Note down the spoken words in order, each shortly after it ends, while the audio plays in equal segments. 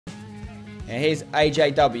And here's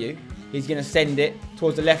AJW. He's going to send it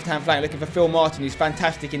towards the left-hand flank, looking for Phil Martin, who's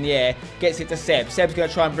fantastic in the air. Gets it to Seb. Seb's going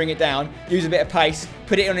to try and bring it down, use a bit of pace,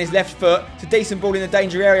 put it on his left foot. It's a decent ball in the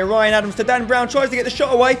danger area. Ryan Adams to Dan Brown, tries to get the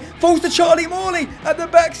shot away. Falls to Charlie Morley at the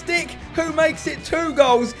back stick, who makes it 2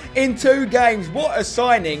 goals in 2 games. What a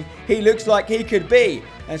signing he looks like he could be.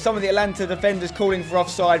 And some of the Atlanta defenders calling for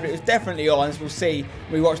offside, but it was definitely on, as we'll see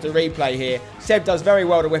when we watch the replay here. Seb does very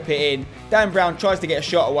well to whip it in. Dan Brown tries to get a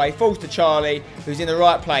shot away, falls to Charlie, who's in the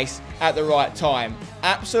right place at the right time.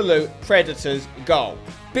 Absolute Predators goal.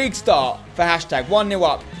 Big start for hashtag 1-0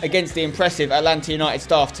 up against the impressive Atlanta United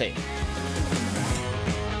staff team.